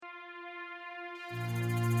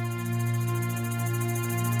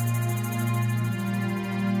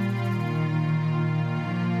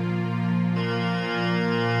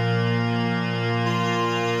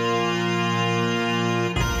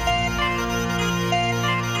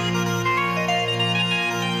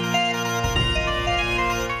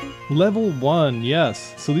Level 1,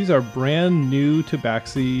 yes. So these are brand new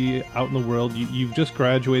Tabaxi out in the world. You've just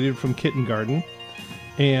graduated from Kitten Garden,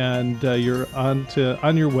 and you're on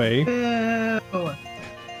your way. Ew.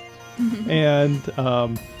 And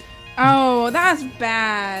Oh, that's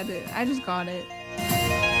bad. I just got it.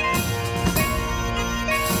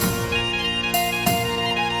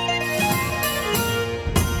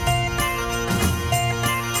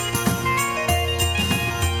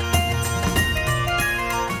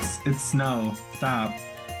 It's snow. Stop.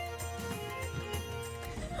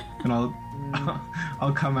 And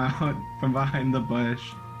I'll come out from behind the bush.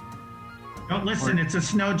 Don't listen, it's a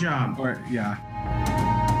snow job. Yeah.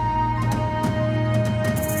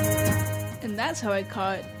 And that's how I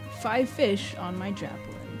caught 5 fish on my javelin.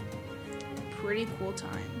 Pretty cool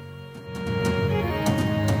time.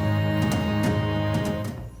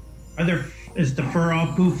 Is the fur all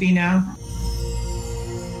poofy now?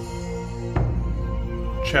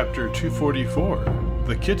 Chapter 244,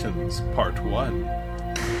 The Kittens, Part 1.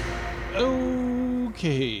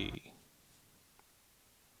 okay.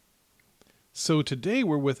 So today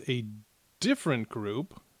we're with a different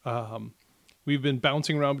group. We've been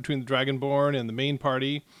bouncing around between the Dragonborn and the main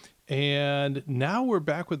party, and now we're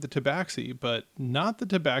back with the Tabaxi, but not the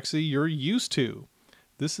Tabaxi you're used to.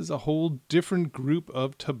 This is a whole different group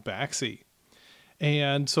of Tabaxi.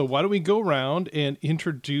 And so why don't we go around and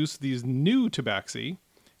introduce these new Tabaxi,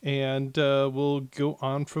 and we'll go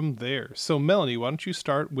on from there. So Melanie, why don't you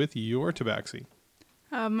start with your Tabaxi?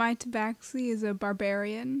 My Tabaxi is a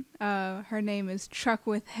barbarian. Her name is Truck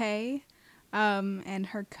with Hay, and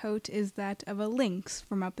her coat is that of a lynx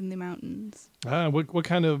from up in the mountains. What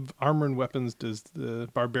kind of armor and weapons does the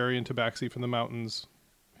barbarian Tabaxi from the mountains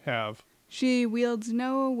have? She wields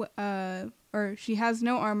she has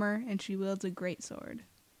no armor, and she wields a great sword.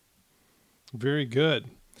 Very good.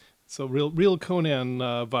 So real Conan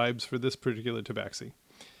vibes for this particular Tabaxi.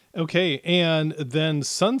 Okay, and then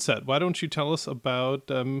Sunset. Why don't you tell us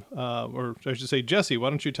about, or I should say, Jesse, why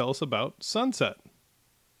don't you tell us about Sunset?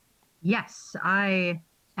 Yes, I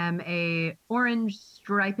am a orange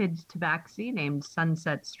striped tabaxi named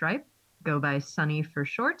Sunset Stripe. Go by Sunny for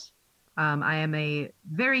short. I am a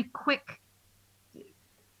very quick,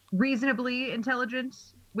 reasonably intelligent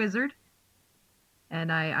wizard,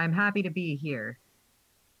 and I'm happy to be here.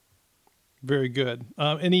 Very good.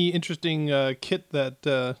 Any interesting kit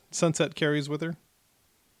that Sunset carries with her?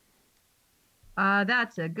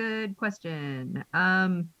 That's a good question.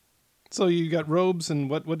 So you got robes, and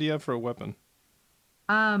what do you have for a weapon?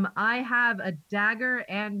 I have a dagger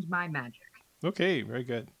and my magic. Okay, very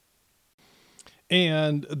good.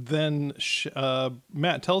 And then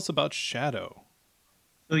Matt, tell us about Shadow.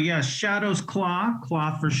 So yeah, Shadow's Claw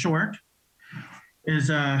for short, is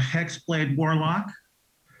a Hexblade Warlock.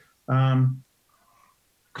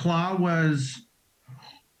 Claw was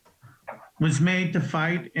made to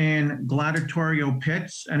fight in gladiatorial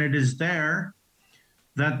pits, and it is there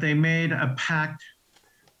that they made a pact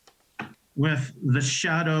with the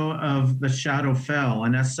shadow of the Shadowfell,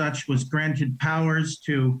 and as such was granted powers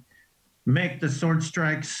to make the sword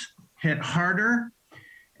strikes hit harder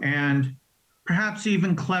and perhaps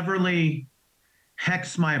even cleverly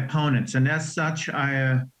hex my opponents. And as such,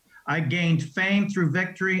 I gained fame through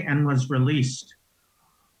victory and was released.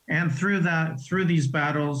 And through these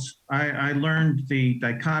battles, I learned the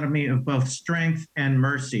dichotomy of both strength and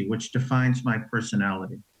mercy, which defines my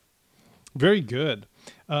personality. Very good.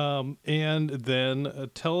 And then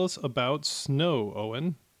tell us about Snow,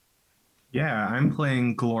 Owen. Yeah, I'm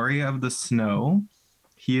playing Glory of the Snow.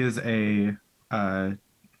 He is a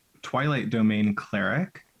Twilight Domain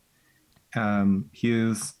cleric. He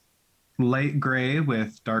is light gray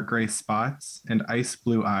with dark gray spots and ice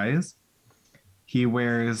blue eyes. He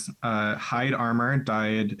wears hide armor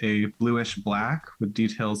dyed a bluish black with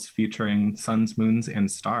details featuring suns, moons,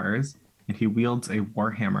 and stars. And he wields a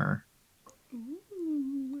warhammer.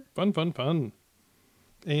 Ooh. Fun.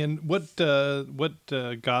 And what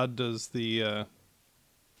god does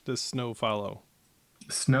does Snow follow?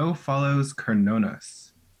 Snow follows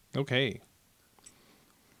Carnonus. Okay,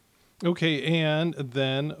 and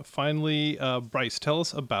then finally, Bryce, tell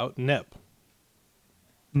us about Nep.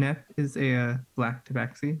 Nep is a black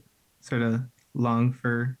tabaxi, sort of long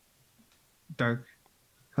fur, dark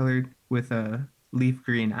colored with leaf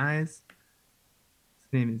green eyes.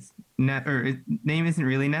 name is Nep, or his name isn't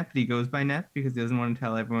really Nep, but he goes by Nep because he doesn't want to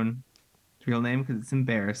tell everyone his real name because it's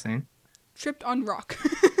embarrassing. Tripped on rock.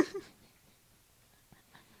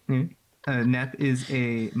 Yeah. Nep is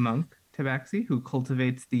a monk tabaxi who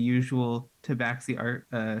cultivates the usual tabaxi art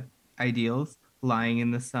ideals, lying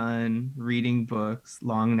in the sun, reading books,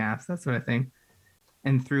 long naps, that sort of thing.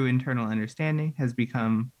 And through internal understanding has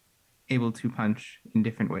become able to punch in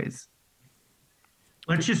different ways.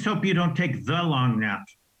 Let's just hope you don't take the long nap.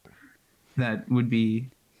 That would be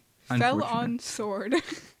Fell unfortunate. on sword.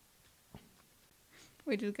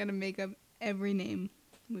 We're just gonna make up every name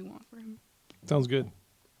we want for him. Sounds good.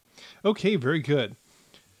 Okay, very good.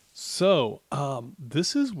 So,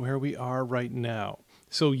 this is where we are right now.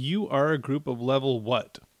 So you are a group of level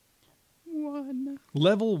what? 1.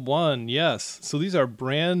 Level 1, yes. So these are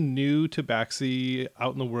brand new tabaxi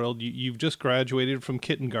out in the world. You've just graduated from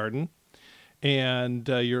kindergarten, and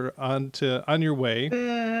you're on your way.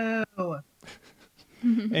 Boo.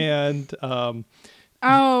 And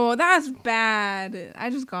Oh, that's bad. I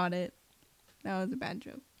just got it. That was a bad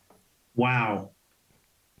joke. Wow.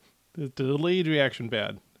 the delayed reaction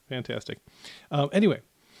bad. Fantastic. Anyway,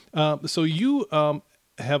 so you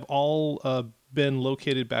have all been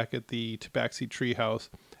located back at the Tabaxi Treehouse,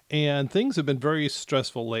 and things have been very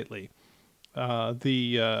stressful lately.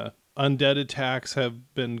 The undead attacks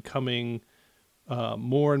have been coming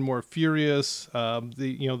more and more furious.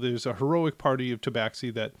 There's a heroic party of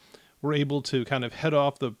Tabaxi that were able to kind of head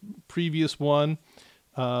off the previous one,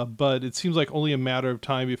 but it seems like only a matter of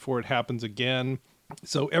time before it happens again.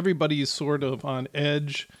 So everybody is sort of on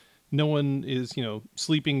edge. No one is,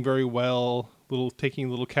 sleeping very well, taking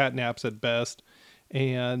little cat naps at best.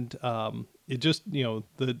 And it just,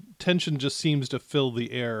 the tension just seems to fill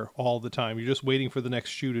the air all the time. You're just waiting for the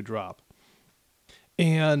next shoe to drop.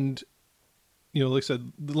 And, like I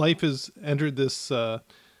said, life has entered this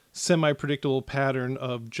semi-predictable pattern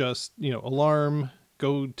of just, alarm,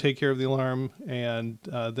 go take care of the alarm, and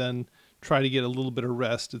then try to get a little bit of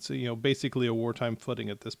rest. It's, basically a wartime footing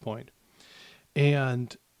at this point.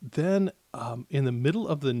 And then in the middle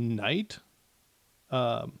of the night,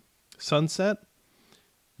 sunset,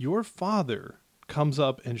 your father comes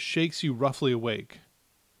up and shakes you roughly awake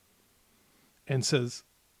and says,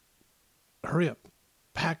 "Hurry up,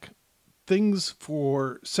 pack things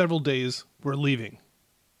for several days. We're leaving."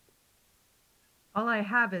 All I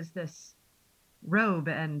have is this robe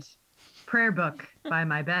and prayer book by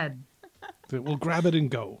my bed. We'll grab it and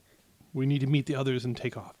go. We need to meet the others and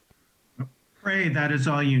take off. Pray that is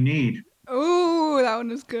all you need. Oh, that one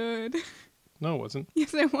was good. No, it wasn't.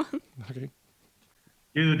 Yes, it was. Okay.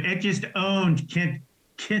 Dude, it just owned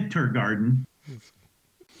kindergarten.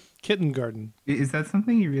 Kitten garden. Is that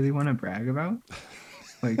something you really want to brag about?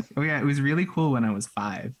 Oh yeah, it was really cool when I was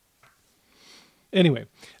 5. Anyway,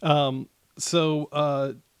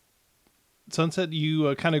 so Sunset,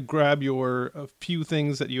 you kind of grab a few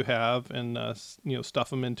things that you have and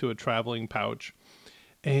stuff them into a traveling pouch,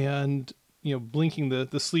 and blinking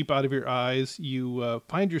the sleep out of your eyes, you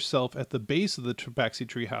find yourself at the base of the Tabaxi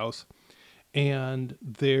Treehouse, and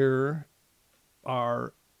there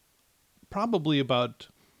are probably about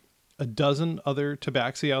a dozen other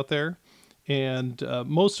Tabaxi out there, and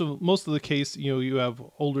most of the case, you have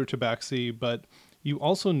older Tabaxi, but you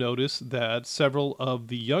also notice that several of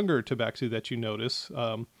the younger Tabaxi that you notice,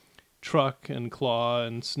 Truck and Claw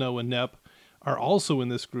and Snow and Nep, are also in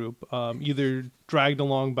this group, either dragged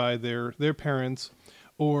along by their parents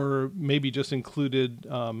or maybe just included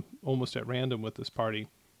almost at random with this party.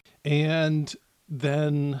 And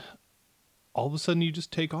then all of a sudden you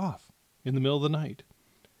just take off in the middle of the night,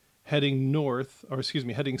 heading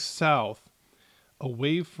south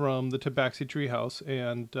away from the Tabaxi Treehouse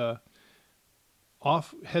and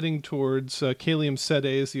off heading towards Kalium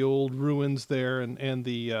Sedes, the old ruins there, and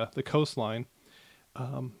the coastline.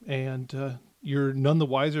 And you're none the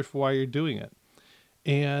wiser for why you're doing it.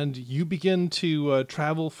 And you begin to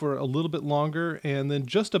travel for a little bit longer, and then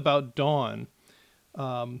just about dawn,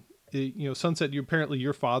 Sunset, apparently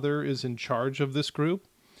your father is in charge of this group.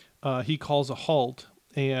 He calls a halt,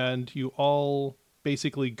 and you all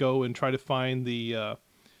basically go and try to find the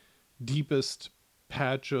deepest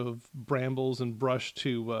patch of brambles and brush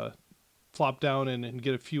to flop down and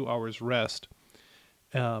get a few hours rest.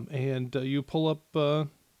 And you pull up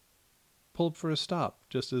for a stop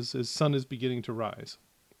just as sun is beginning to rise.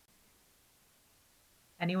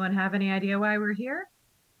 Anyone have any idea why we're here?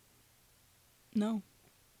 No.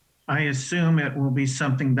 I assume it will be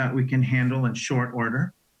something that we can handle in short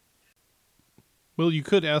order. Well, you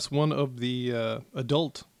could ask one of the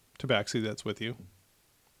adult Tabaxi that's with you.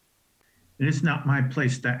 It is not my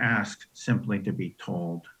place to ask, simply to be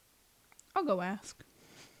told. I'll go ask.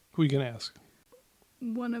 Who are you going to ask?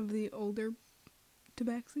 One of the older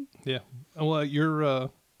Tabaxi. Yeah. Well, you're...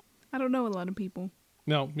 I don't know a lot of people.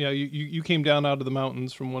 No, yeah, you came down out of the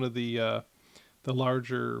mountains from one of the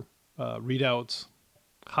larger readouts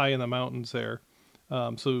high in the mountains there.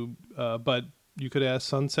 But you could ask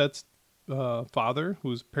Sunset's father,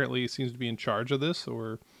 who's apparently seems to be in charge of this,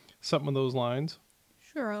 or something of those lines.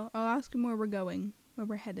 Sure, I'll ask him where we're going, where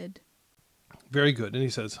we're headed. Very good. And he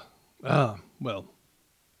says, well,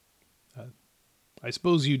 I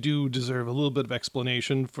suppose you do deserve a little bit of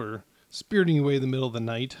explanation for spiriting away in the middle of the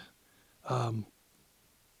night.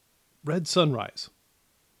 Red Sunrise.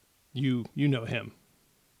 You know him.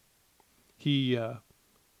 He's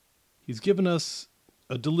given us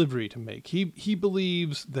a delivery to make. He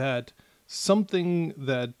believes that something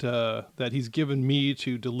that he's given me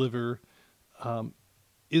to deliver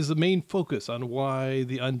is the main focus on why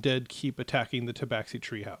the undead keep attacking the Tabaxi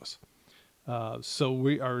treehouse. So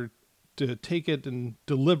we are to take it and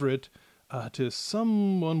deliver it to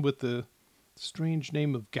someone with the strange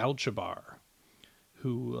name of Galchabar,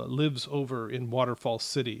 who lives over in Waterfall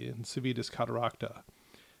City in Civitas Cataracta.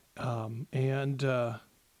 And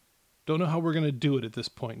don't know how we're going to do it at this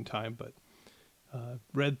point in time, but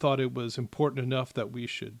Red thought it was important enough that we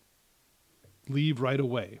should leave right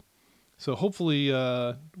away. So hopefully,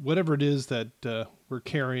 whatever it is that we're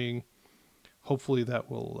carrying, hopefully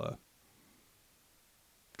that will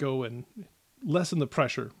go and lessen the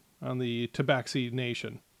pressure on the Tabaxi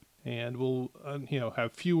nation, and we'll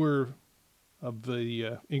have fewer of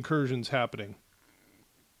the incursions happening.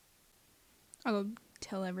 I'll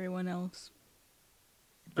tell everyone else.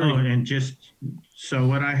 Oh, and just so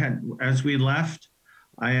what I had as we left,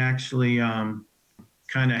 I actually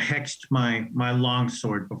kind of hexed my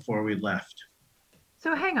longsword before we left.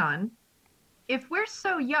 So hang on. If we're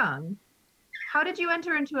so young, how did you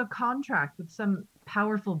enter into a contract with some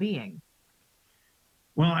powerful being?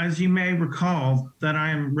 Well, as you may recall, that I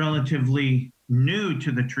am relatively new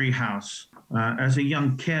to the treehouse. As a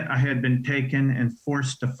young kid, I had been taken and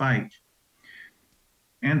forced to fight.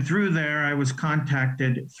 And through there, I was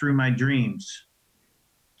contacted through my dreams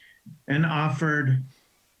and offered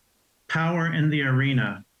power in the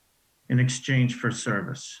arena in exchange for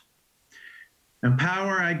service. And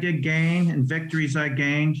power I did gain, and victories I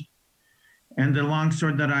gained, and the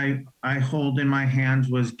longsword that I hold in my hands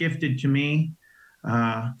was gifted to me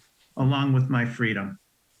along with my freedom.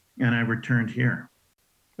 And I returned here.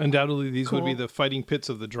 Undoubtedly, these would be Cool. the fighting pits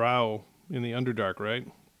of the Drow in the Underdark, right?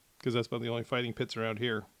 Because that's about the only fighting pits around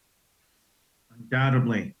here.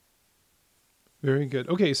 Undoubtedly. Very good.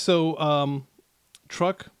 Okay, so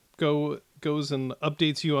Truck goes and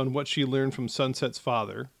updates you on what she learned from Sunset's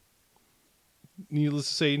father. Needless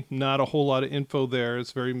to say, not a whole lot of info there.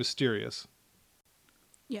 It's very mysterious.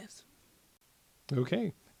 Yes.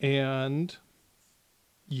 Okay, and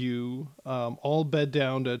you all bed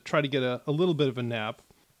down to try to get a little bit of a nap.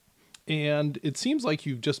 And it seems like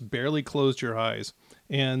you've just barely closed your eyes.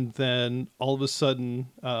 And then all of a sudden,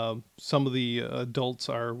 some of the adults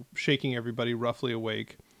are shaking everybody roughly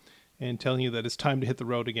awake and telling you that it's time to hit the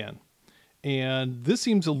road again. And this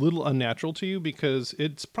seems a little unnatural to you because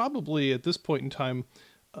it's probably at this point in time,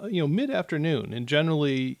 mid-afternoon. And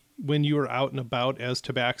generally, when you are out and about as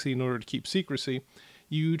Tabaxi in order to keep secrecy,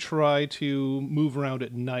 you try to move around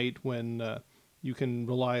at night when you can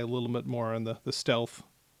rely a little bit more on the stealth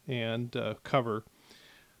and cover.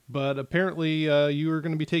 But apparently you are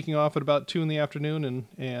going to be taking off at about 2 p.m.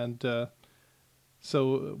 and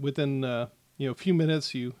so within a few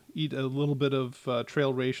minutes you eat a little bit of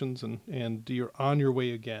trail rations and you're on your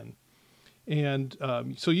way again. And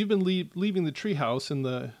so you've been leaving the treehouse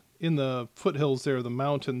in the foothills there, the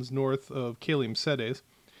mountains north of Caelium Sedes,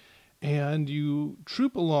 and you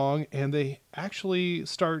troop along, and they actually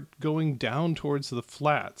start going down towards the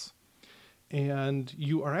flats. And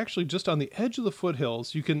you are actually just on the edge of the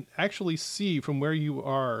foothills. You can actually see from where you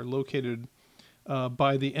are located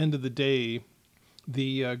by the end of the day,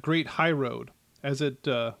 the Great High Road, as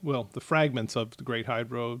the fragments of the Great High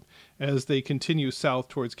Road, as they continue south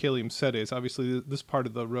towards Caelium Sedes. Obviously, this part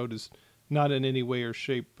of the road is not in any way or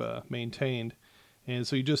shape maintained. And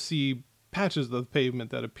so you just see patches of the pavement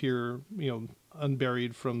that appear,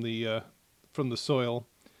 unburied from the soil.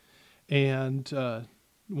 And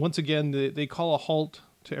once again, they call a halt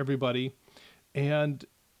to everybody. And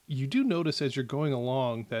you do notice as you're going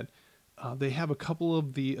along that they have a couple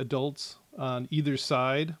of the adults on either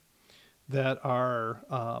side that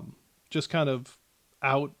are just kind of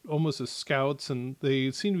out almost as scouts, and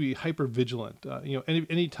they seem to be hyper vigilant.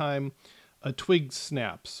 Anytime a twig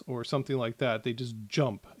snaps or something like that, they just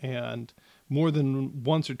jump, and more than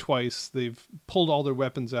once or twice they've pulled all their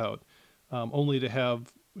weapons out, only to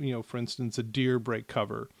have, for instance, a deer break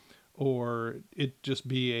cover, or it just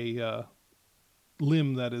be a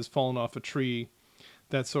limb that has fallen off a tree,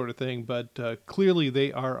 that sort of thing. But clearly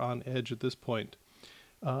they are on edge at this point.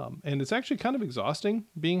 And it's actually kind of exhausting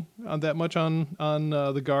being that much on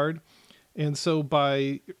the guard. And so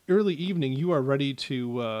by early evening, you are ready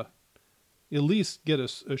to at least get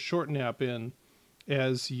a short nap in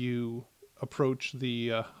as you approach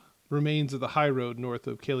the remains of the high road north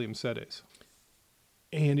of Calium Sedes.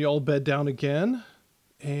 And you all bed down again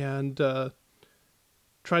and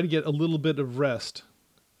try to get a little bit of rest.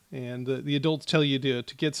 And the adults tell you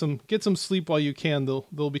to get some sleep while you can.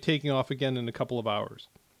 They'll be taking off again in a couple of hours.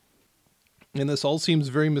 And this all seems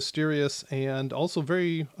very mysterious and also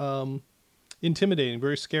very intimidating,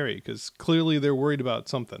 very scary, because clearly they're worried about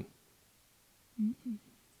something.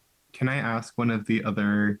 Can I ask one of the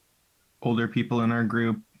other older people in our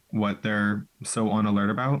group what they're so on alert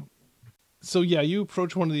about? So yeah, you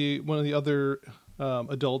approach one of the other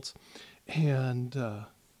adults, and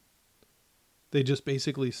they just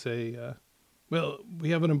basically say, well, we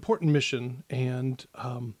have an important mission, and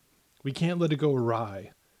we can't let it go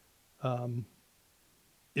awry.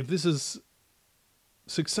 If this is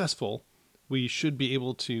successful, we should be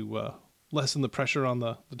able to lessen the pressure on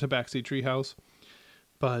the Tabaxi treehouse.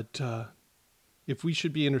 But if we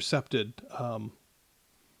should be intercepted,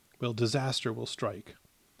 well, disaster will strike.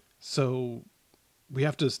 So we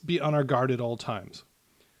have to be on our guard at all times.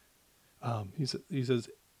 He says,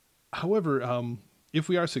 however, if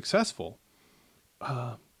we are successful,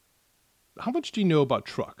 how much do you know about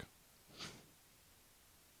Truck?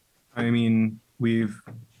 I mean, we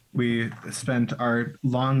spent our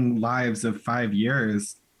long lives of 5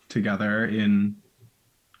 years together in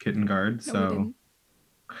Kitten Guard, so...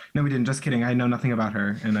 No, we didn't. Just kidding. I know nothing about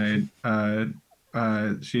her, and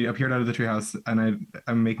she appeared out of the treehouse, and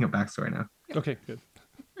I'm making up backstory now. Okay, good.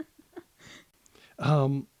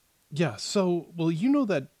 Yeah. So, well,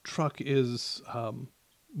 that Truck is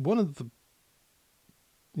one of the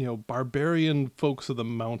barbarian folks of the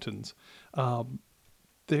mountains.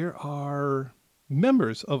 There are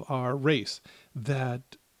members of our race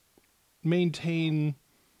that maintain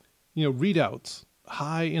readouts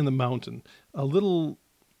high in the mountain, a little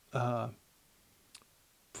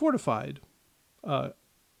fortified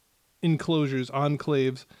enclosures,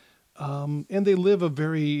 enclaves, and they live a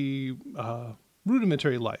very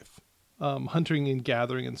rudimentary life, hunting and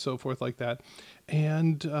gathering and so forth like that.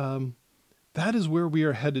 And that is where we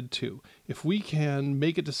are headed to. If we can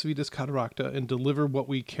make it to Civitas Cataracta and deliver what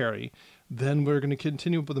we carry, then we're going to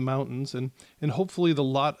continue up with the mountains, and hopefully the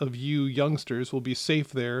lot of you youngsters will be safe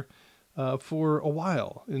there for a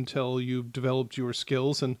while until you've developed your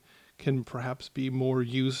skills and can perhaps be more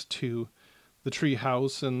used to the tree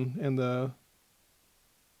house and the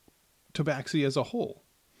Tabaxi as a whole.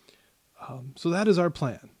 So that is our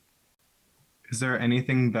plan. Is there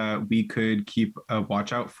anything that we could keep a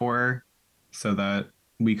watch out for so that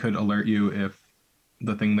we could alert you if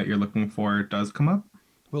the thing that you're looking for does come up?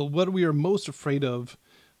 Well, what we are most afraid of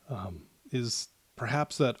is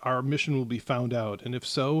perhaps that our mission will be found out, and if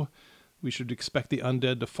so, we should expect the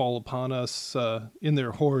undead to fall upon us in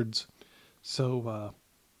their hordes. So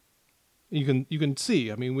you can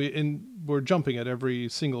see. I mean, we're jumping at every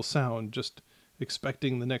single sound, just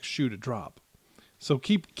expecting the next shoe to drop. So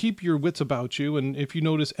keep your wits about you, and if you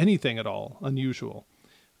notice anything at all unusual,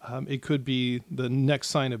 it could be the next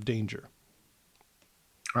sign of danger.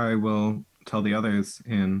 I will tell the others,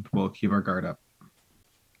 and we'll keep our guard up.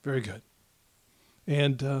 Very good.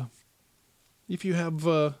 And if you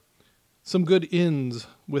have some good ins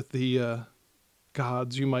with the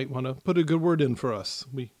gods, you might want to put a good word in for us.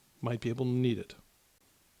 We might be able to need it.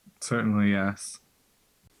 Certainly, yes.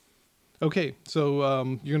 Okay, so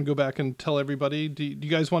you're going to go back and tell everybody. Do you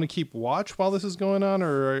guys want to keep watch while this is going on,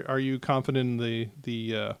 or are you confident in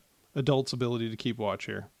the adults' ability to keep watch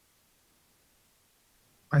here?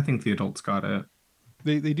 I think the adults got it.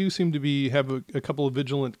 They do seem to have a couple of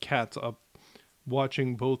vigilant cats up,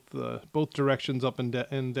 watching both directions up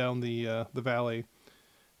and down the valley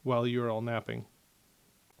while you're all napping.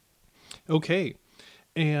 Okay,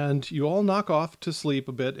 and you all knock off to sleep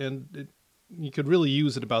a bit, and you could really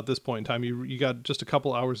use it about this point in time. You got just a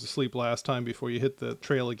couple hours of sleep last time before you hit the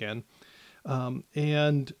trail again.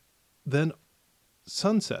 And then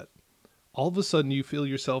sunset. All of a sudden you feel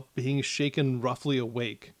yourself being shaken roughly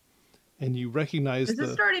awake. And you recognize This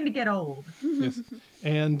is starting to get old. Yes.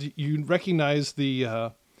 And you recognize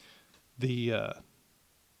the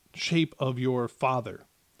shape of your father.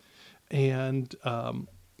 and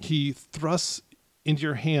he thrusts into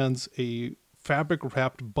your hands a fabric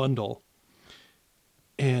wrapped bundle,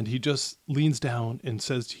 and he just leans down and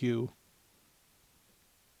says to you,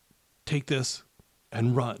 "Take this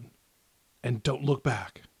and run, and don't look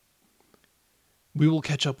back. We will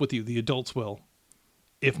catch up with you, the adults will.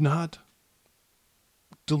 If not,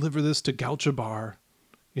 deliver this to Gauchabar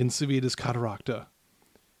in Civitas Cataracta."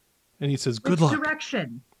 And he says, "Good Which luck."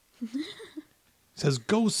 direction? He says,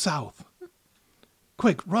 "Go south.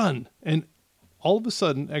 Quick, run." And all of a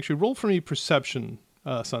sudden, actually roll for me perception,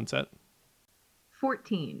 Sunset.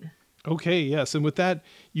 14. Okay, yes. And with that,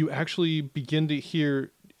 you actually begin to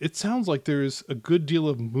hear, it sounds like there's a good deal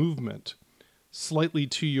of movement slightly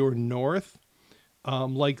to your north.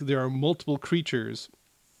 Like there are multiple creatures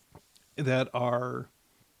that are,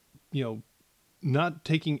 not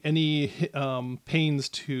taking any pains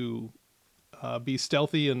to be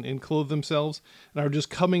stealthy and clothe themselves, and are just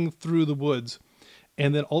coming through the woods.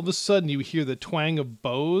 And then all of a sudden you hear the twang of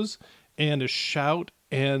bows and a shout,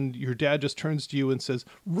 and your dad just turns to you and says,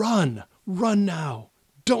 "Run! Run now!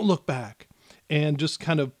 Don't look back!" And just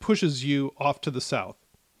kind of pushes you off to the south.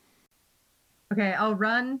 Okay, I'll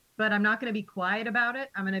run, but I'm not going to be quiet about it.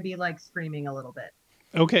 I'm going to be like screaming a little bit.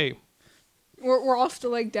 Okay. We're all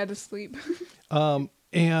still like dead asleep.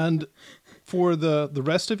 And for the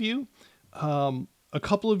rest of you, a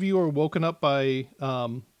couple of you are woken up by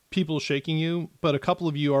people shaking you, but a couple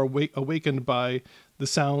of you are awakened by the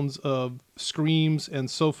sounds of screams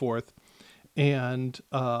and so forth. And,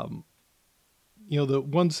 the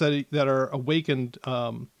ones that are awakened,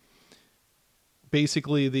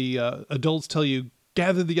 basically the adults tell you,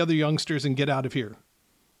 "Gather the other youngsters and get out of here."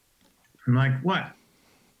 I'm like, what?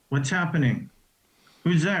 What's happening?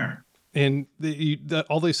 Who's there? And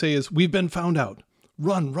all they say is, "We've been found out.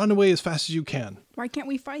 Run away as fast as you can." Why can't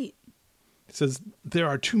we fight? He says, "There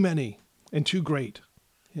are too many and too great."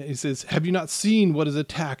 He says, "Have you not seen what has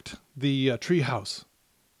attacked the treehouse?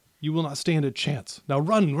 You will not stand a chance. Now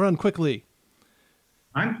run quickly."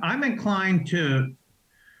 I'm inclined to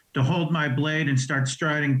hold my blade and start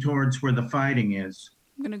striding towards where the fighting is.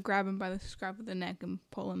 I'm gonna grab him by the scruff of the neck and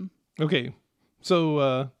pull him. Okay,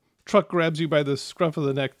 so Truck grabs you by the scruff of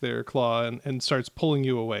the neck there, Claw, and starts pulling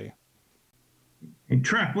you away. Hey,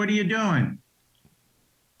 Truck, what are you doing?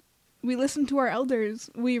 We listen to our elders.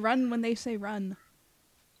 We run when they say run.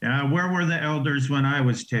 Where were the elders when I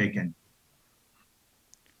was taken?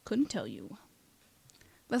 Couldn't tell you.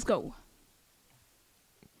 Let's go.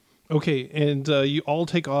 Okay, and you all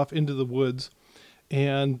take off into the woods.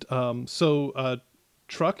 And so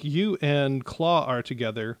Truck, you and Claw are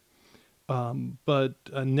together. But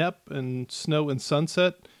Nep and Snow and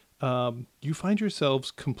Sunset, you find yourselves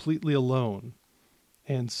completely alone.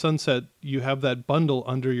 And Sunset, you have that bundle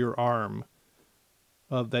under your arm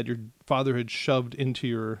that your father had shoved into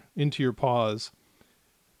your paws.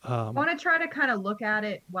 I want to try to kind of look at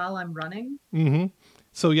it while I'm running. Mm-hmm.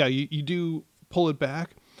 So yeah, you do pull it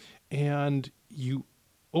back, and you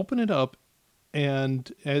open it up, and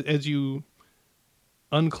as you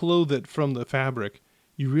unclothe it from the fabric,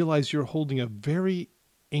 you realize you're holding a very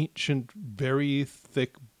ancient, very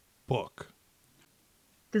thick book.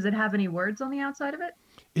 Does it have any words on the outside of it?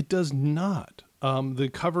 It does not. The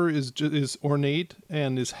cover is ornate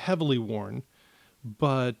and is heavily worn,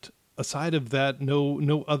 but aside of that,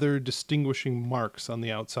 no other distinguishing marks on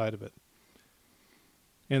the outside of it.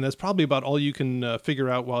 And that's probably about all you can figure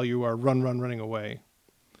out while you are running away.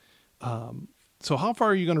 So how far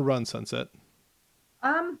are you going to run, Sunset?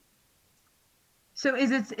 So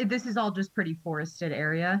this is all just pretty forested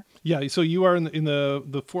area? Yeah, so you are in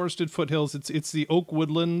the forested foothills. It's the oak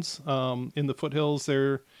woodlands in the foothills.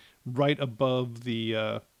 They're right above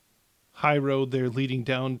the high road there leading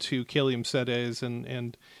down to Calium Sedes,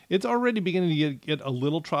 and it's already beginning to get a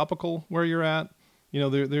little tropical where you're at.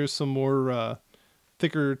 There's some more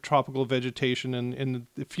thicker tropical vegetation, and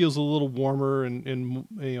it feels a little warmer and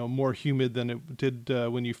more humid than it did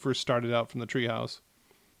when you first started out from the treehouse.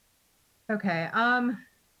 Okay.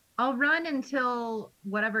 I'll run until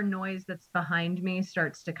whatever noise that's behind me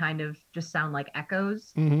starts to kind of just sound like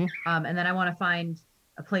echoes. Mm-hmm. And then I want to find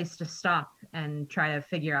a place to stop and try to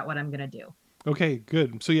figure out what I'm going to do. Okay,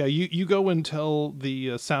 good. So yeah, you go until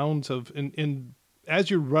the sounds of, and as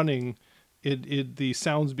you're running, the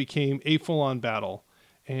sounds became a full-on battle,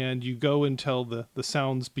 and you go until the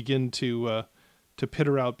sounds begin to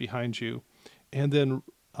pitter out behind you, and then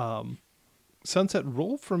Sunset,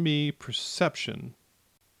 roll for me perception,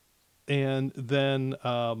 and then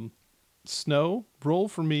Snow, roll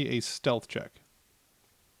for me a stealth check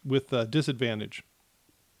with disadvantage.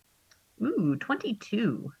 Ooh,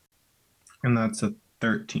 22. And that's a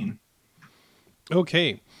 13.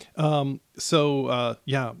 Okay.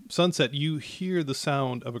 Sunset, you hear the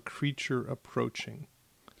sound of a creature approaching.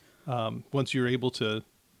 Once you're able to,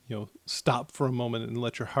 stop for a moment and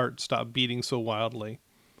let your heart stop beating so wildly.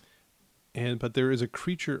 But there is a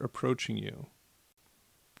creature approaching you.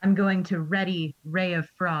 I'm going to ready Ray of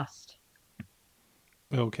Frost.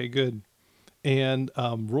 Okay, good. And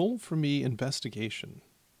roll for me investigation.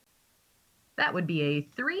 That would be a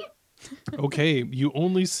 3. Okay, you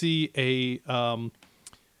only see a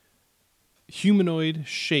humanoid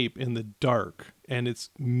shape in the dark, and it's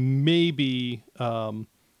maybe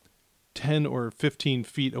 10 or 15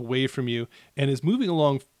 feet away from you, and is moving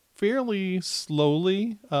along fairly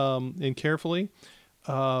slowly and carefully,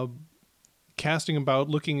 casting about,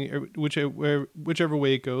 looking whichever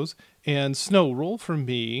way it goes. And Snow, roll for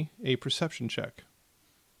me a perception check.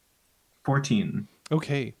 14.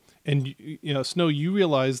 Okay. And Snow, you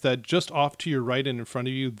realize that just off to your right and in front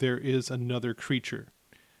of you, there is another creature.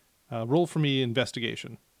 Roll for me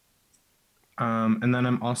investigation. And then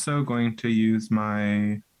I'm also going to use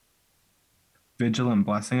my Vigilant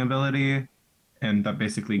Blessing ability, and that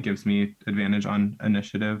basically gives me advantage on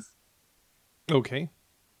initiative. Okay.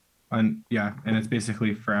 And it's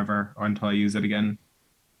basically forever until I use it again,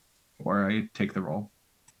 or I take the roll.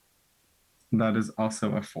 That is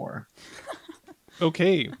also a 4.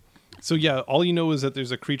 Okay. So all you know is that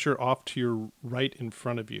there's a creature off to your right in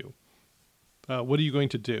front of you. What are you going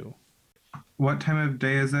to do? What time of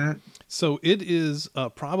day is it? So it is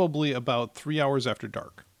probably about 3 hours after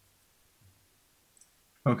dark.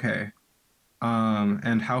 Okay.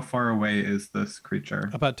 And how far away is this creature?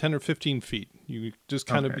 About 10 or 15 feet. You just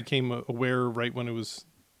kind of Okay. became aware right when it was,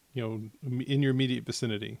 in your immediate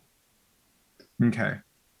vicinity. Okay.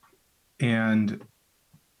 And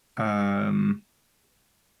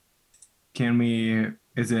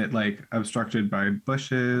is it like obstructed by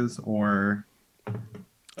bushes or?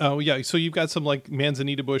 Oh yeah, so you've got some like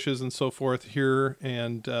manzanita bushes and so forth here,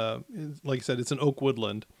 and like I said, it's an oak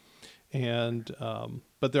woodland, and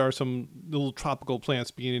but there are some little tropical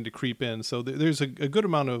plants beginning to creep in, so there's a good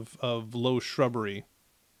amount of low shrubbery.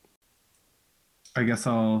 I guess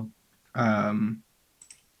I'll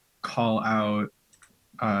call out,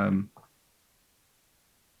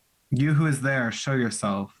 you who is there, show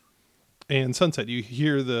yourself. And Sunset, you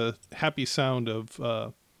hear the happy sound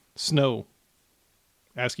of Snow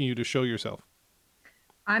asking you to show yourself.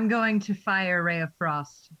 I'm going to fire Ray of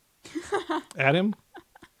Frost. At him?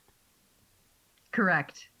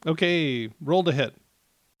 Correct. Okay, roll to hit.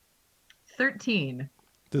 13.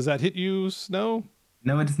 Does that hit you, Snow?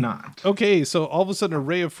 No, it is not. Okay, so all of a sudden a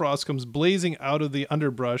ray of frost comes blazing out of the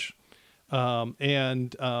underbrush. Does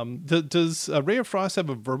a ray of frost have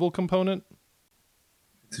a verbal component?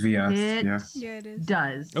 It's VS, It Yeah, it is.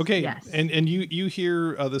 does. Okay, Yes. and you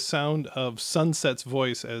hear the sound of Sunset's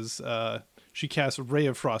voice as she casts a ray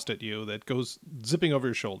of frost at you that goes zipping over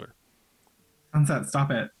your shoulder. Sunset,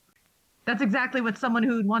 stop it. That's exactly what someone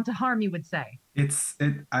who would want to harm you would say. It's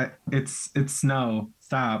snow.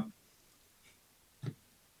 Stop.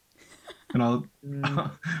 And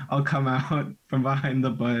I'll come out from behind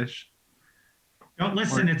the bush. Don't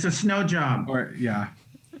listen, it's a snow job. Or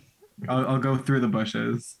I'll go through the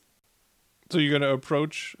bushes. So you're going to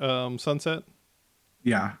approach Sunset?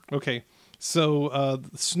 Yeah. Okay, so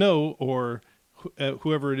Snow, or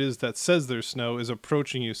whoever it is that says there's snow, is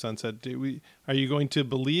approaching you, Sunset. Are you going to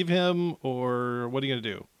believe him, or what are you going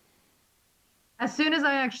to do? As soon as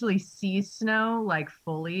I actually see Snow, like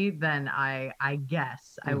fully, then I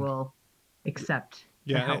guess I will accept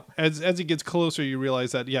the Yeah, help. as it gets closer, you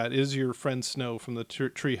realize that, it is your friend Snow from the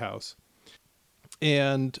tree house.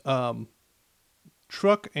 And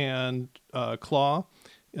Truck and Claw,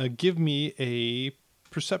 give me a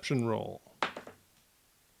perception roll.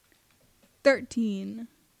 13.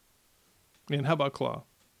 And how about Claw?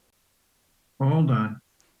 Hold on.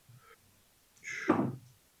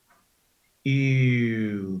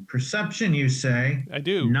 Ew. Perception, you say? I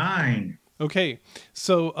do. 9. Okay,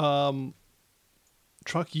 so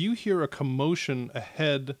Truck, you hear a commotion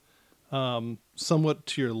ahead, somewhat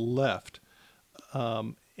to your left,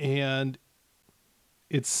 and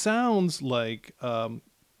it sounds like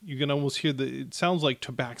you can almost hear it sounds like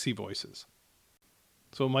tabaxi voices.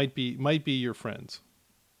 So it might be your friends.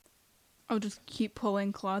 I'll just keep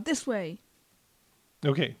pulling Claw this way.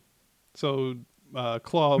 Okay, so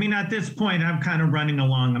Claw. I mean, at this point, I'm kind of running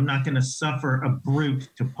along. I'm not going to suffer a brute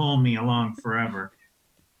to pull me along forever.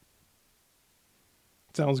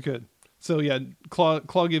 Sounds good. So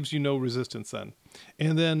Claw gives you no resistance then,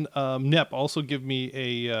 and then Nep, also give me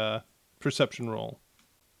a perception roll.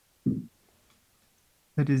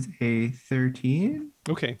 That is a 13.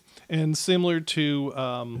 Okay, and similar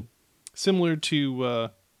to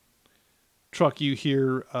Truck, you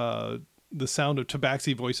hear the sound of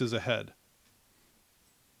Tabaxi voices ahead.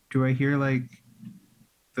 Do I hear like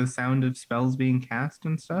the sound of spells being cast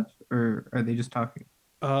and stuff, or are they just talking?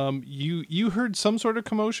 You heard some sort of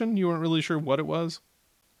commotion. You weren't really sure what it was.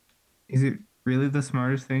 Is it really the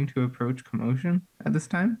smartest thing to approach commotion at this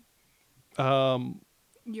time?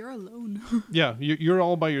 You're alone. Yeah, you're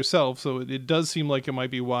all by yourself, so it does seem like it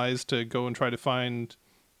might be wise to go and try to find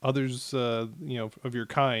others, of your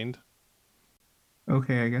kind.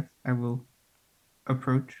 Okay, I guess I will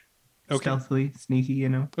approach Okay. stealthily, sneaky, you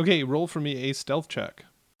know. Okay, roll for me a stealth check.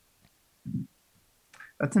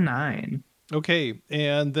 That's a 9. Okay,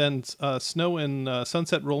 and then Snow and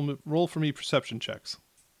Sunset roll for me perception checks.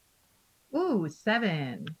 Ooh,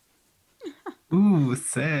 7. Ooh,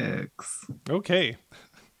 6. Okay.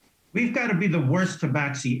 We've got to be the worst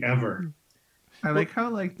tabaxi ever. I like how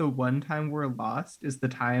like the one time we're lost is the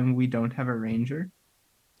time we don't have a ranger.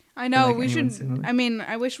 I know, Like we anyone should. similar? I mean,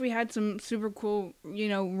 I wish we had some super cool,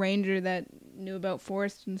 ranger that knew about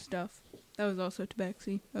forests and stuff. That was also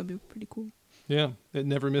Tabaxi. That'd be pretty cool. Yeah, it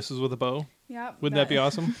never misses with a bow. Yeah. Wouldn't that be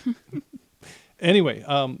awesome? Anyway,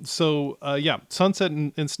 Sunset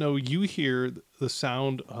and Snow, you hear the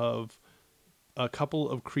sound of a couple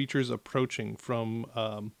of creatures approaching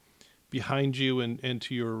from behind you and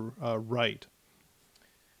to your right.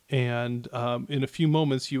 And in a few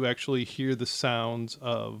moments, you actually hear the sounds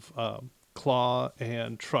of Claw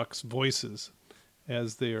and Truck's voices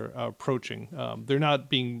as they're approaching. They're not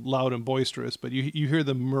being loud and boisterous, but you hear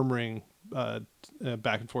them murmuring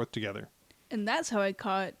back and forth together. And that's how I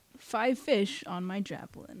caught 5 fish on my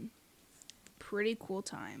javelin. Pretty cool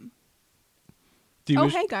time. Do you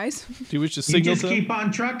wish, hey guys. do you wish to You signal just to them? keep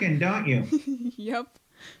on trucking, don't you? Yep.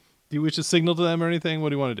 Do you wish to signal to them or anything? What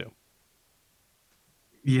do you want to do?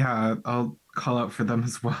 Yeah, I'll call out for them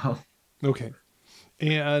as well. Okay.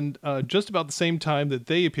 And just about the same time that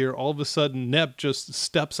they appear, all of a sudden, Nep just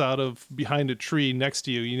steps out of behind a tree next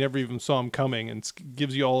to you. You never even saw him coming, and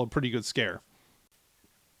gives you all a pretty good scare.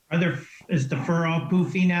 Is the fur all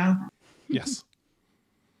poofy now? Yes.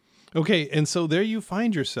 Okay, and so there you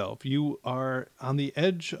find yourself. You are on the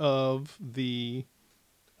edge of the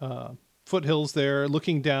foothills there,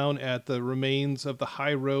 looking down at the remains of the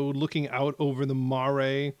high road, looking out over the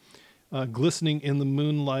mare, glistening in the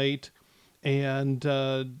moonlight. And,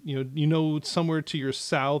 somewhere to your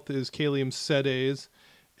south is Kalium Sedes.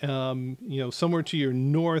 Somewhere to your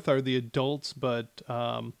north are the adults, but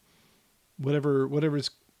whatever's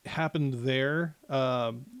happened there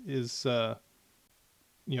is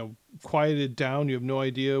quieted down. You have no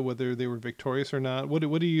idea whether they were victorious or not. What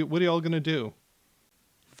are y'all gonna do?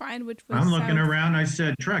 Find which was I'm looking south. around. I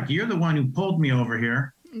said, Truck, you're the one who pulled me over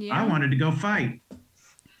here. Yeah. I wanted to go fight.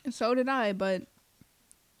 So did I, but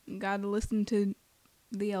gotta listen to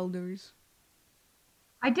the elders.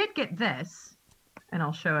 I did get this, and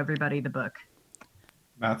I'll show everybody the book.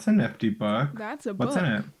 That's a nifty book. That's a What's book.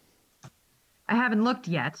 in it? I haven't looked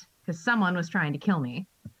yet because someone was trying to kill me.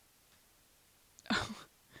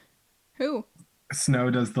 Who? Snow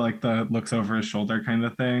does the looks over his shoulder kind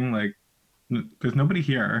of thing. Like, there's nobody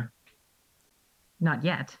here. Not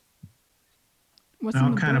yet. What's in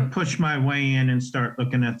I'll the kind book? of push my way in and start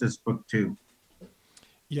looking at this book too.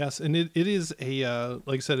 Yes, and it is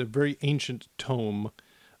like I said, a very ancient tome,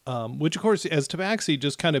 which of course, as Tabaxi,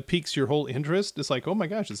 just kind of piques your whole interest. It's like, oh my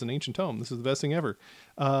gosh, it's an ancient tome. This is the best thing ever.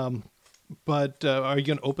 But are you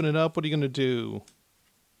going to open it up? What are you going to do?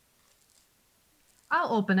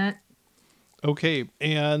 I'll open it. Okay,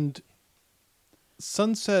 and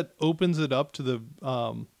Sunset opens it up to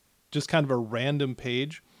the just kind of a random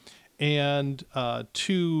page, and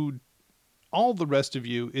to all the rest of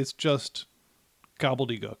you, it's just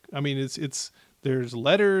gobbledygook. I mean, it's there's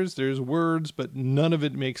letters, there's words, but none of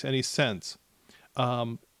it makes any sense.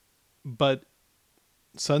 But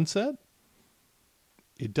Sunset,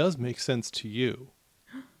 it does make sense to you.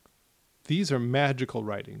 These are magical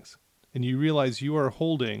writings, and you realize you are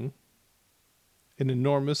holding an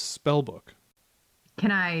enormous spell book.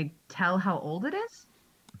 Can I tell how old it is?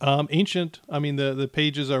 Ancient. I mean, the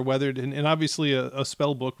pages are weathered, and obviously a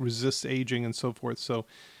spell book resists aging and so forth. So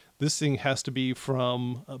this thing has to be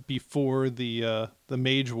from before the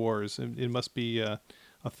Mage Wars. It must be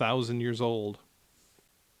 1,000 years old.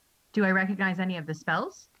 Do I recognize any of the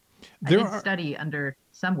spells? There I did are- study under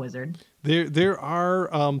some wizard. There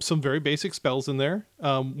are some very basic spells in there.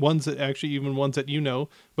 Ones that actually, even ones that you know.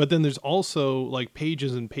 But then there's also like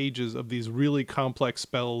pages and pages of these really complex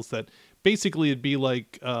spells that basically it'd be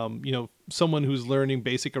like, someone who's learning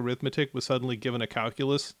basic arithmetic was suddenly given a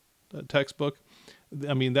calculus textbook.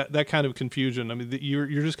 I mean, that kind of confusion. I mean, you're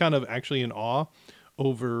just kind of actually in awe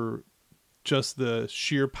over just the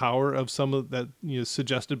sheer power of some of that,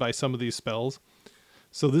 suggested by some of these spells.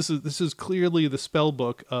 So this is clearly the spell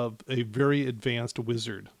book of a very advanced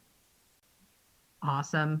wizard.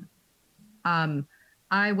 Awesome.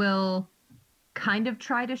 I will kind of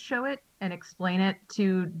try to show it and explain it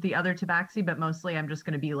to the other tabaxi, but mostly I'm just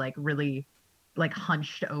going to be like really like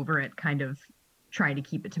hunched over it, kind of trying to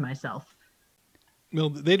keep it to myself. Well,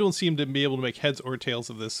 they don't seem to be able to make heads or tails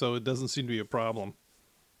of this, so it doesn't seem to be a problem.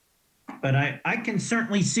 But I can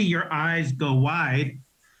certainly see your eyes go wide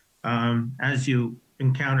as you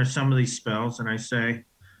encounter some of these spells. And I say,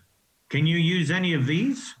 can you use any of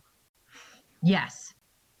these? Yes.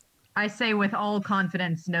 I say with all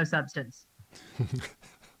confidence, no substance.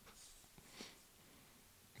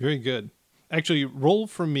 Very good. Actually, roll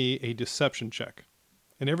for me a deception check.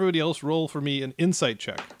 And everybody else roll for me an insight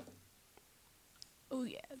check. Oh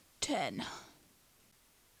yeah, 10.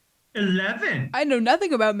 11. I know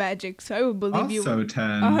nothing about magic, so I would believe you Also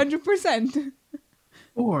 10. 100%.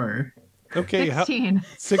 4. Okay, 16.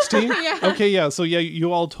 16? Yeah. Okay, yeah. So yeah,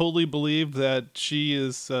 you all totally believe that she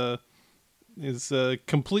is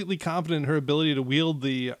completely confident in her ability to wield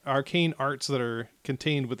the arcane arts that are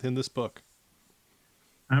contained within this book.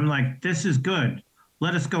 I'm like, this is good.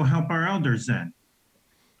 Let us go help our elders then.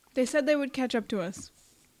 They said they would catch up to us.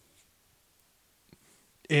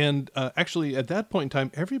 And actually, at that point in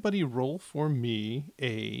time, everybody roll for me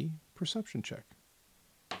a perception check.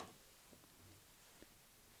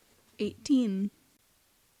 18.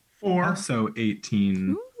 4. Also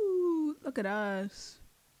 18. Ooh, look at us.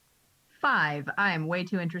 5. I am way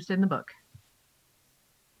too interested in the book.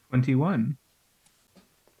 21.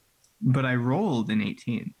 But I rolled an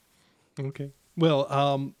 18. Okay.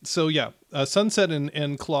 Well, so yeah, Sunset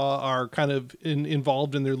and Claw are kind of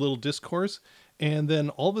involved in their little discourse. And then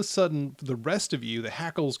all of a sudden, the rest of you, the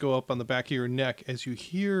hackles go up on the back of your neck as you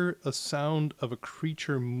hear a sound of a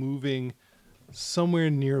creature moving somewhere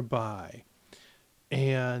nearby.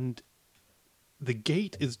 And the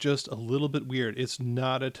gait is just a little bit weird. It's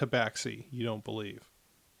not a tabaxi, you don't believe.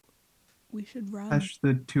 We should run. Touch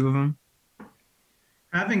the two of them.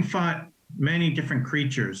 Having fought many different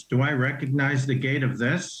creatures, do I recognize the gait of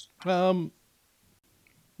this? Roll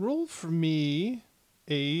for me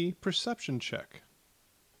a perception check.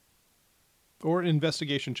 Or an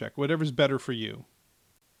investigation check, whatever's better for you.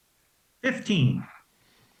 15.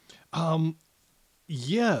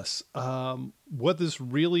 Yes. What this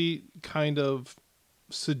really kind of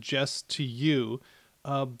suggests to you,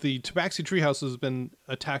 the Tabaxi Treehouse has been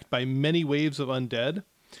attacked by many waves of undead,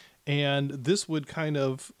 and this would kind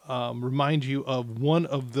of remind you of one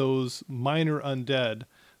of those minor undead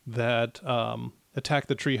that attacked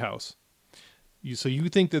the treehouse. So you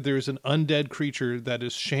think that there's an undead creature that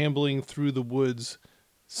is shambling through the woods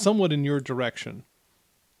somewhat in your direction.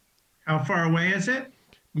 How far away is it?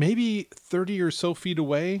 Maybe 30 or so feet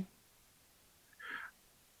away.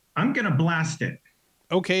 I'm going to blast it.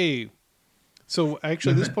 Okay. So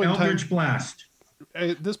actually, With an Eldritch blast.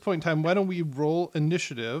 At this point in time, why don't we roll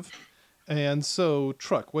initiative? And so,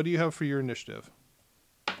 Truck, what do you have for your initiative?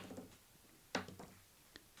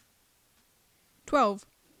 12.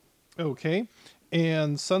 Okay.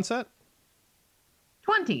 And Sunset?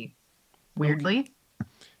 20. Weirdly.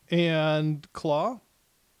 And Claw?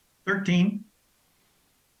 13.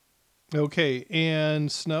 Okay.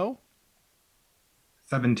 And Snow?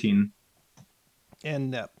 17.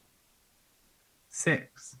 And Nep?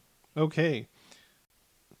 6. Okay.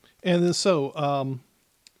 And then so,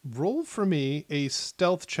 roll for me a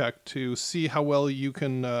stealth check to see how well you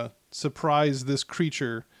can surprise this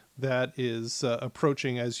creature that is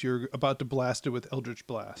approaching as you're about to blast it with Eldritch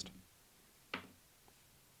Blast.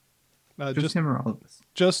 Just him or all of us?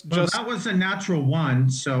 Just That was a natural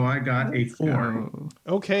 1, so I got a 4. Oh.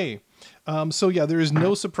 okay. So yeah, there is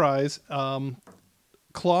no surprise.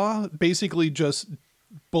 Claw basically just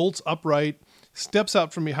bolts upright, steps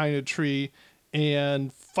out from behind a tree,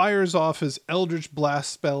 and fires off his Eldritch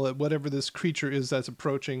Blast spell at whatever this creature is that's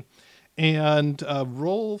approaching. And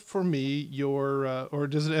roll for me your, or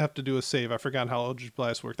does it have to do a save? I forgot how Eldritch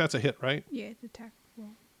Blast works. That's a hit, right? Yeah, it's attack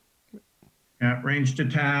roll. Yeah, ranged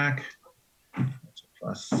attack. That's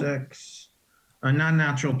a +6. A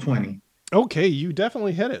non-natural 20. Okay, you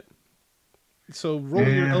definitely hit it. So roll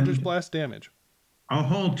your And- Eldritch Blast damage. I'll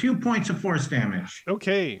hold 2 points of force damage.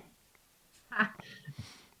 Okay.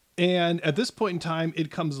 And at this point in time,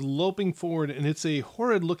 it comes loping forward, and it's a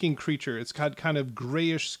horrid-looking creature. It's got kind of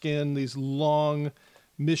grayish skin, these long,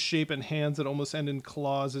 misshapen hands that almost end in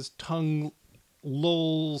claws. His tongue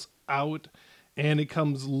lolls out, and it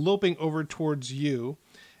comes loping over towards you,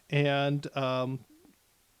 and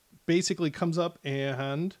basically comes up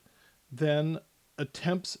and then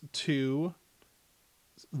attempts to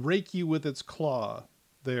rake you with its claw.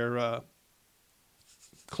 Their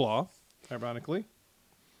claw, ironically.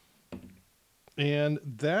 And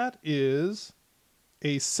that is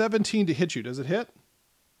a 17 to hit you. Does it hit?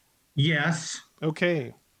 Yes.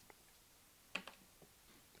 Okay.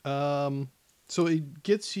 So it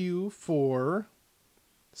gets you for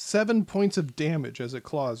 7 points of damage as it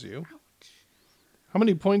claws you. Ouch. How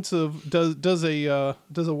many points of does a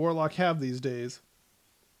warlock have these days?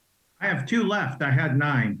 I have 2 left. I had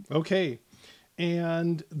 9. Okay.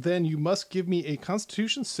 And then you must give me a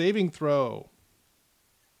Constitution saving throw.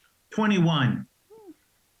 21.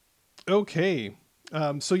 Okay.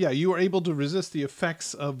 So yeah, you are able to resist the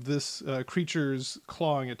effects of this creature's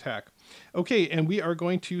clawing attack. Okay, and we are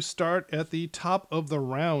going to start at the top of the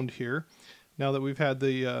round here, now that we've had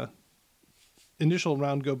the initial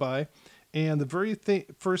round go by. And the very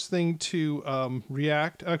first thing to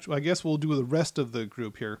react, actually, I guess we'll do the rest of the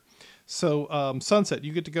group here. So, Sunset,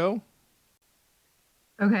 you get to go?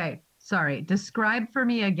 Okay, sorry. Describe for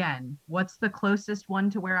me again. What's the closest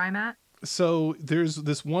one to where I'm at? So there's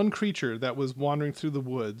this one creature that was wandering through the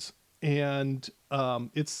woods, and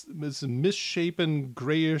it's a misshapen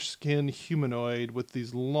grayish skin humanoid with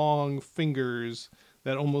these long fingers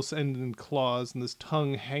that almost end in claws and this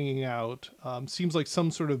tongue hanging out. Seems like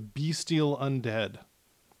some sort of bestial undead.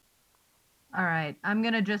 All right, I'm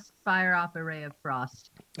going to just fire off a ray of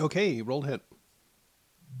frost. Okay, roll hit.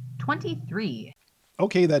 23.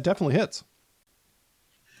 Okay, that definitely hits.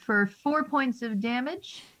 For 4 points of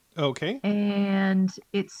damage. Okay. And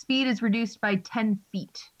its speed is reduced by 10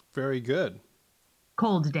 feet. Very good.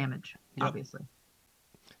 Cold damage, Yep. obviously.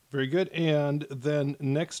 Very good. And then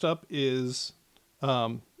next up is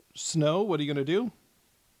Snow. What are you going to do?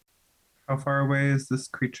 How far away is this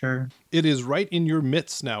creature? It is right in your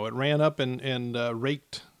midst now. It ran up and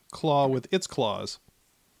raked Claw with its claws.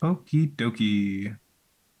 Okie dokie.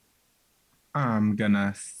 I'm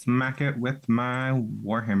gonna smack it with my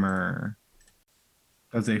Warhammer.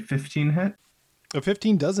 Does a 15 hit? A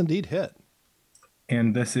 15 does indeed hit.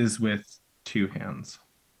 And this is with 2 hands.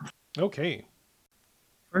 Okay.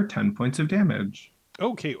 For 10 points of damage.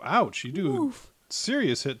 Okay, ouch. You do a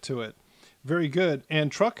serious hit to it. Very good.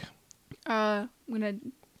 And Truck? I'm gonna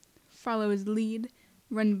follow his lead,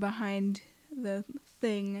 run behind the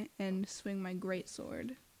thing, and swing my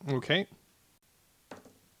greatsword. Okay.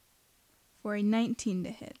 For a 19 to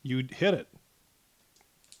hit. You hit it.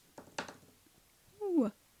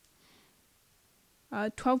 Ooh.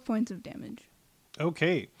 12 points of damage.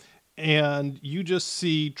 Okay. And you just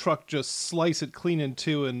see Truck just slice it clean in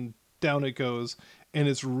two and down it goes. And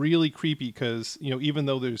it's really creepy because, even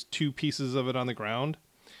though there's 2 pieces of it on the ground,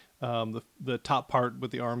 the top part with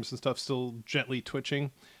the arms and stuff still gently twitching,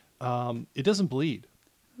 it doesn't bleed.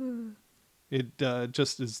 It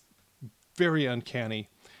just is very uncanny.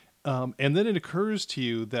 And then it occurs to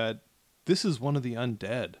you that this is one of the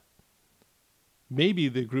undead. Maybe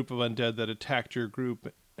the group of undead that attacked your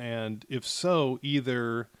group, and if so,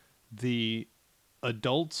 either the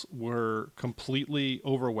adults were completely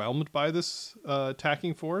overwhelmed by this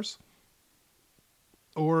attacking force,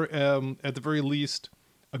 or at the very least,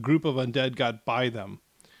 a group of undead got by them,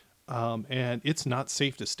 and it's not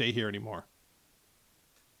safe to stay here anymore.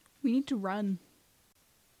 We need to run.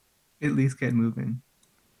 At least get moving.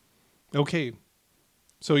 Okay,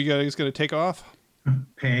 so you guys gonna take off?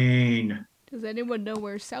 Pain. Does anyone know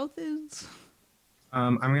where south is?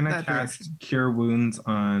 I'm gonna That cast direction. Cure Wounds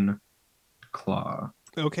on Claw.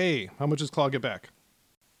 Okay, how much does Claw get back?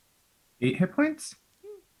 8 hit points?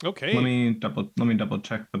 Okay. Let me double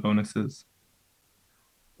check the bonuses.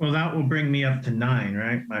 Well, that will bring me up to 9,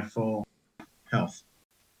 right? My full health.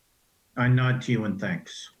 I nod to you and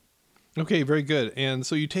thanks. Okay, very good. And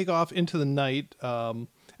so you take off into the night.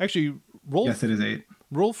 Actually, roll. Yes, it is 8.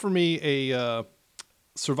 Roll for me a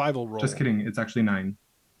survival roll. Just kidding. It's actually 9.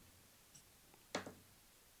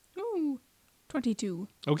 Ooh, 22.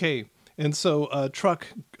 Okay, and so Truck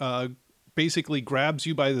basically grabs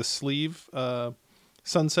you by the sleeve,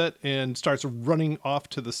 Sunset, and starts running off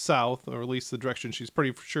to the south, or at least the direction she's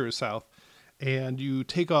pretty sure is south. And you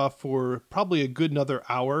take off for probably a good another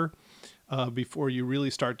hour before you really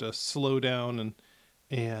start to slow down,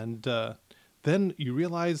 and then you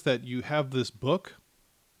realize that you have this book,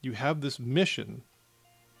 you have this mission,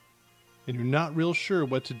 and you're not real sure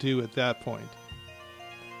what to do at that point.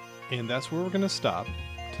 And that's where we're going to stop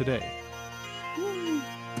today.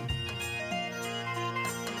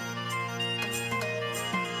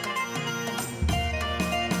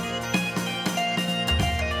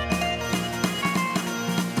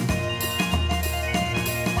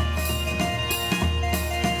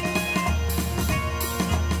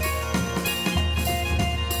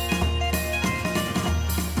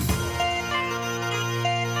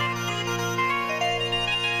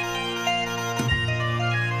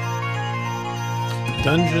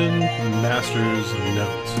 Dungeon Master's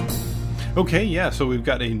Notes. Okay, yeah, so we've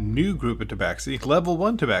got a new group of Tabaxi, level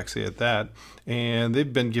 1 Tabaxi at that, and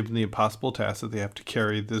they've been given the impossible task that they have to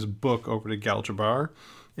carry this book over to Galjabar,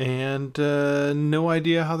 and no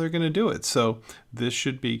idea how they're going to do it. So this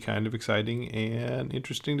should be kind of exciting and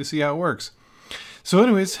interesting to see how it works. So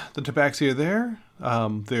anyways, the Tabaxi are there.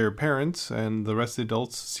 Their parents and the rest of the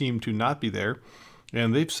adults seem to not be there,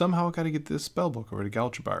 and they've somehow got to get this spell book over to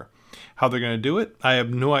Galjabar. How they're going to do it, I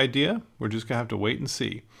have no idea. We're just going to have to wait and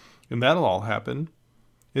see. And that'll all happen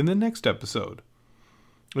in the next episode.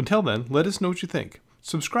 Until then, let us know what you think.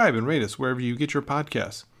 Subscribe and rate us wherever you get your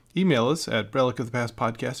podcasts. Email us at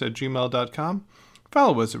relicofthepastpodcast@gmail.com.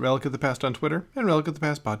 Follow us at Relic of the Past on Twitter and Relic of the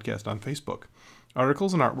Past Podcast on Facebook.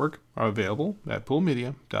 Articles and artwork are available at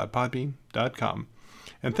poolmedia.podbean.com.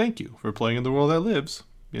 And thank you for playing in the world that lives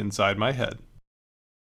inside my head.